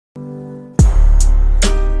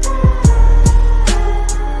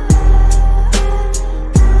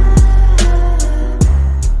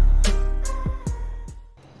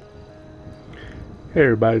Hey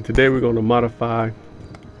everybody, today we're going to modify,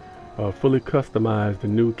 fully customize the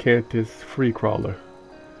new Canis Freecrawler.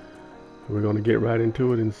 We're going to get right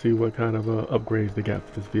into it and see what kind of upgrades they got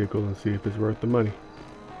for this vehicle and see if it's worth the money.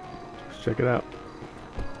 Let's check it out.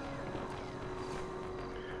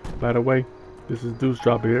 By the way, this is Deuce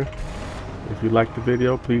Dropper here. If you like the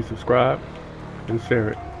video, please subscribe and share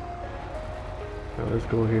it. Now let's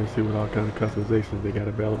go ahead and see what all kinds of customizations they got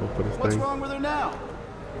available for this thing. What's wrong with her now?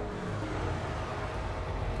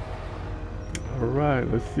 Alright,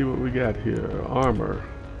 let's see what we got here. Armor.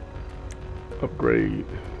 Upgrade.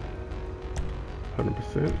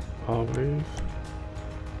 100%. Always.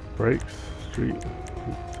 Brakes. Street.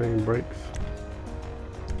 Same brakes.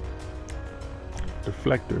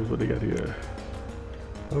 Deflectors. What they got here?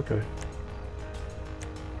 Okay.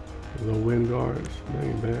 Little wind guards. That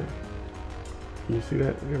ain't bad. Can you see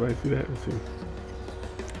that? Everybody see that? Let's see.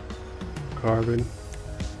 Carbon.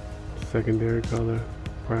 Secondary color.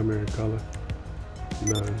 Primary color.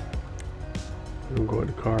 None. I'm going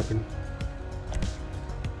to carbon.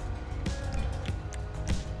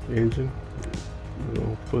 Engine,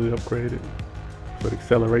 fully upgraded for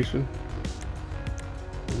acceleration.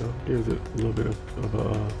 Gives it a little bit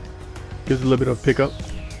of pickup.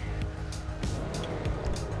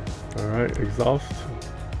 All right, exhaust,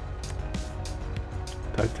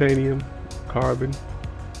 titanium, carbon,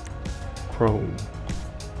 chrome.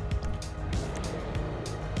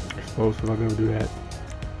 Explosive. I'm gonna do that.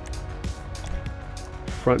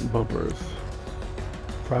 Front bumpers,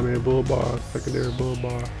 primary bull bar, secondary bull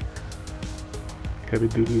bar, heavy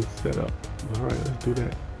duty setup. All right, let's do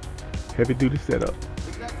that. Heavy duty setup.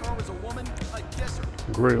 If that car was a woman, I'd guess her.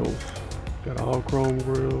 Grills, got all chrome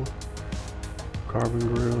grill,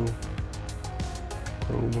 carbon grill,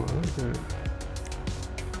 chrome. I like that.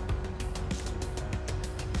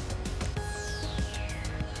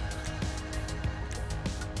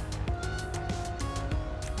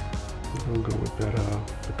 I'm gonna go with that,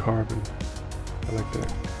 the carbon. I like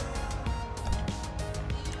that.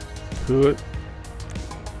 Hood.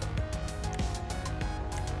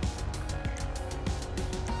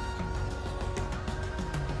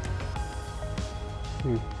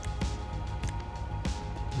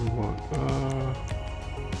 We want,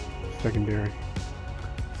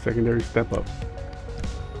 secondary step up.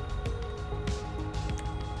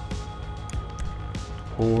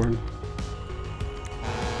 Horn.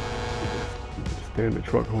 Standard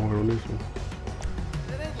truck horn on this one.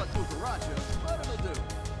 It ain't like two garages, but it'll do.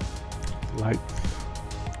 Lights.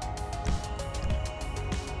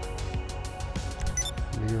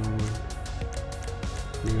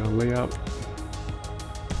 Neon layout.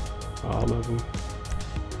 All of them.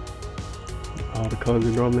 All the colors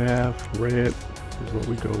they normally have. Red is what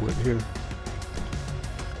we go with here.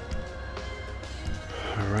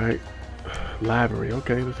 Alright. Library.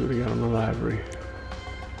 Okay, let's see what they got on the library.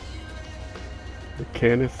 The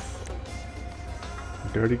Canis,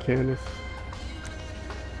 Dirty Canis,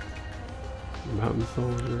 Mountain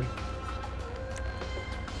Soldier,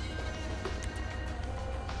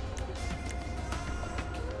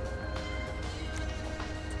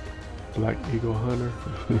 Black Eagle Hunter,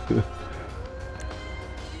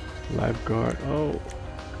 Lifeguard. Oh,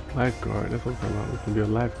 Lifeguard. That's what I'm talking about. We can be a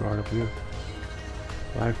lifeguard up here.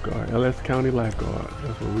 Lifeguard, LS County Lifeguard.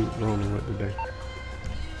 That's what we're rolling with today.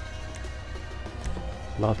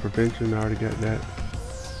 Loss prevention, I already got that.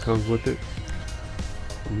 Comes with it.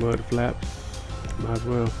 Mud flaps, might as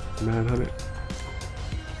well. 900.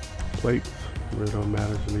 Plates, really don't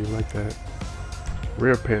matter, just leave like that.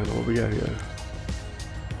 Rear panel, what we got here?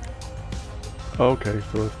 Okay,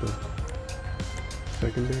 so it's the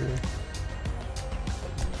secondary.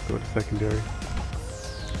 Let's go to secondary.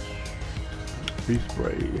 Beast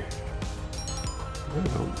spray.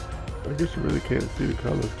 I guess you really can't see the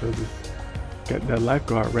colors because it's got that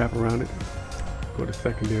lifeguard wrap around it. Go to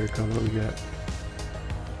secondary color. We got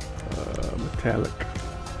metallic.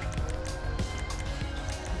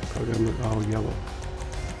 Oh, that looks all yellow.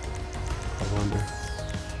 I wonder.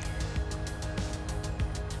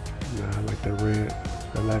 Nah, I like that red.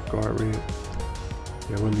 That lifeguard red.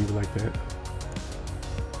 Yeah, we'll leave it like that.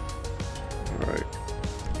 All right.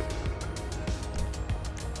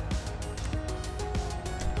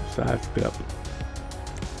 Side step.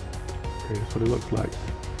 Okay, that's what it looks like.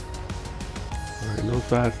 Alright, no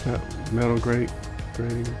side step. Metal grate,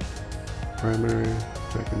 grading, primary,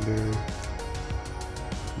 secondary,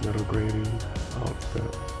 metal grading, alt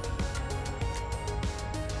step.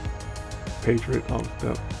 Patriot, alt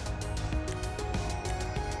step.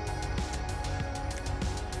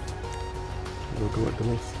 We'll go with the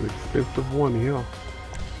most expensive one here.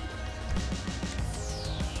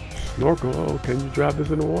 Snorkel. Oh, can you drive this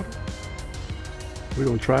in the water? We're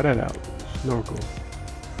gonna try that out. Snorkel.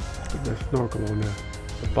 Put that snorkel on there.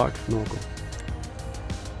 The box snorkel.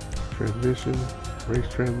 Transmission.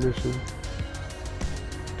 Race transmission.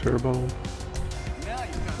 Turbo.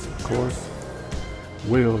 Of course.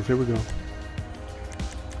 Wheels. Here we go.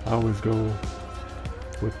 I always go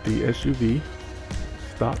with the SUV.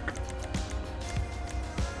 Stock.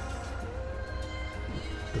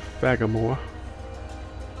 The Fagamore.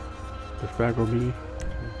 The Fagome.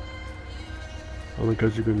 Only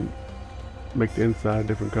because you can make the inside a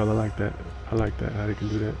different color like that. I like that, how they can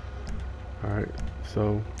do that. Alright,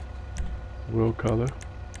 so wheel color.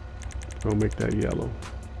 Gonna make that yellow.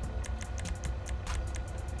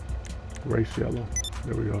 Race yellow.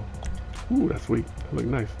 There we go. Ooh, that's sweet. That look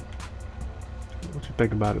nice. What you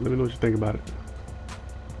think about it? Let me know what you think about it.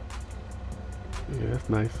 Yeah, that's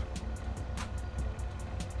nice.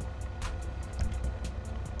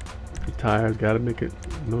 The tires, gotta make it.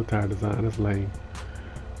 No tire design, that's lame.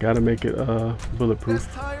 Gotta make it bulletproof.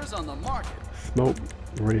 Best tires on the market. Smoke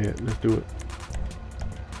red. Let's do it.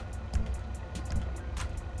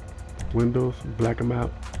 Windows, black them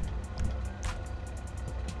out.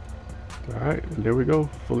 Alright, and there we go.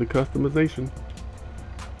 Fully customization.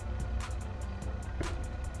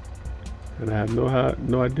 And I have no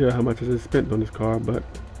idea how much I just spent on this car, but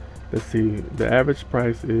let's see. The average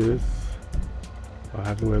price is, I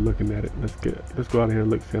have no way of looking at it. Let's go out here and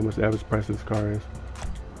look, see how much the average price of this car is.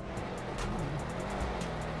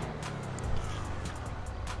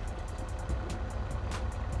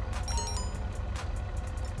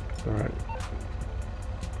 Alright.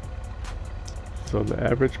 So the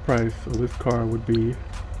average price of this car would be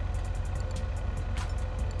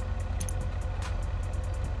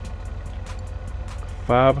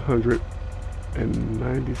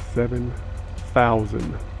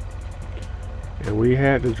 $597,000, and we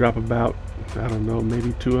had to drop about, I don't know,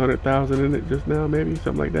 maybe 200,000 in it just now, maybe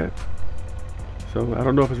something like that. So I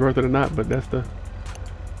don't know if it's worth it or not, but that's the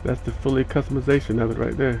fully customization of it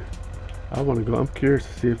right there. I want to go. I'm curious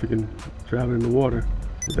to see if we can drive it in the water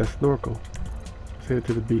with that snorkel. Let's head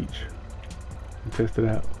to the beach and test it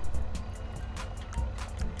out.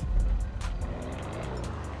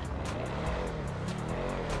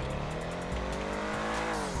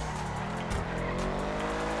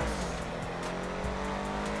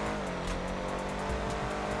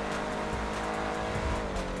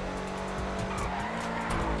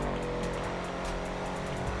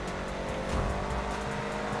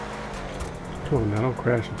 Come on now, don't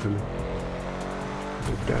crash into me.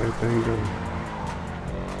 Just got everything going.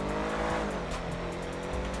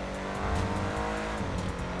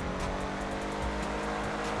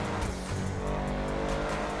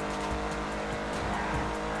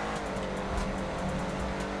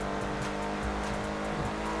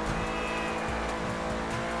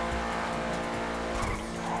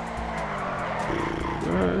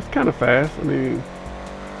 It's kind of fast. I mean,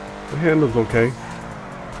 the handle's okay.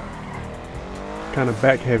 Kind of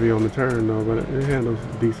back heavy on the turn though, but it handles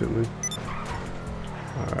decently.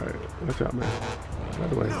 Alright, watch out, man. By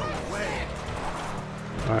the way.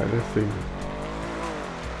 Alright, let's see.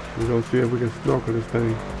 We're gonna see if we can snorkel this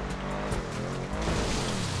thing.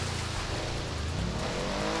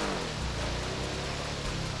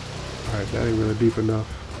 Alright, that ain't really deep enough.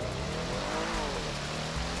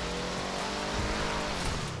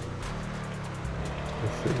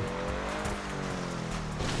 Let's see.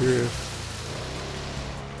 Here it is.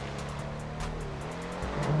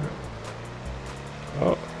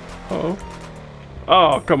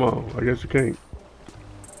 Oh, come on. I guess you can't.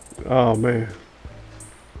 Oh, man.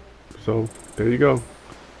 So, there you go.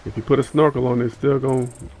 If you put a snorkel on it, it's still you're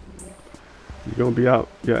gonna be out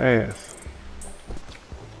your ass.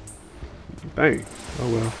 Dang. Oh,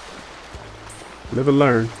 well. Live and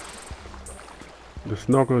learn. The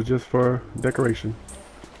snorkel is just for decoration.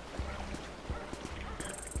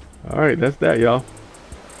 Alright, that's that, y'all.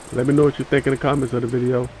 Let me know what you think in the comments of the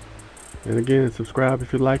video. And again, subscribe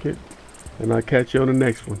if you like it. And I'll catch you on the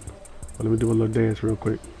next one. Well, let me do a little dance real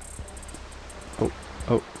quick. Oh,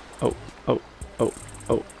 oh, oh, oh, oh,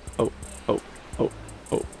 oh, oh, oh, oh,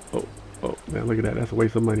 oh, oh, oh. Man, look at that. That's a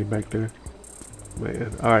waste of money back there.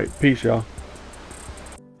 Man. Alright, peace, y'all.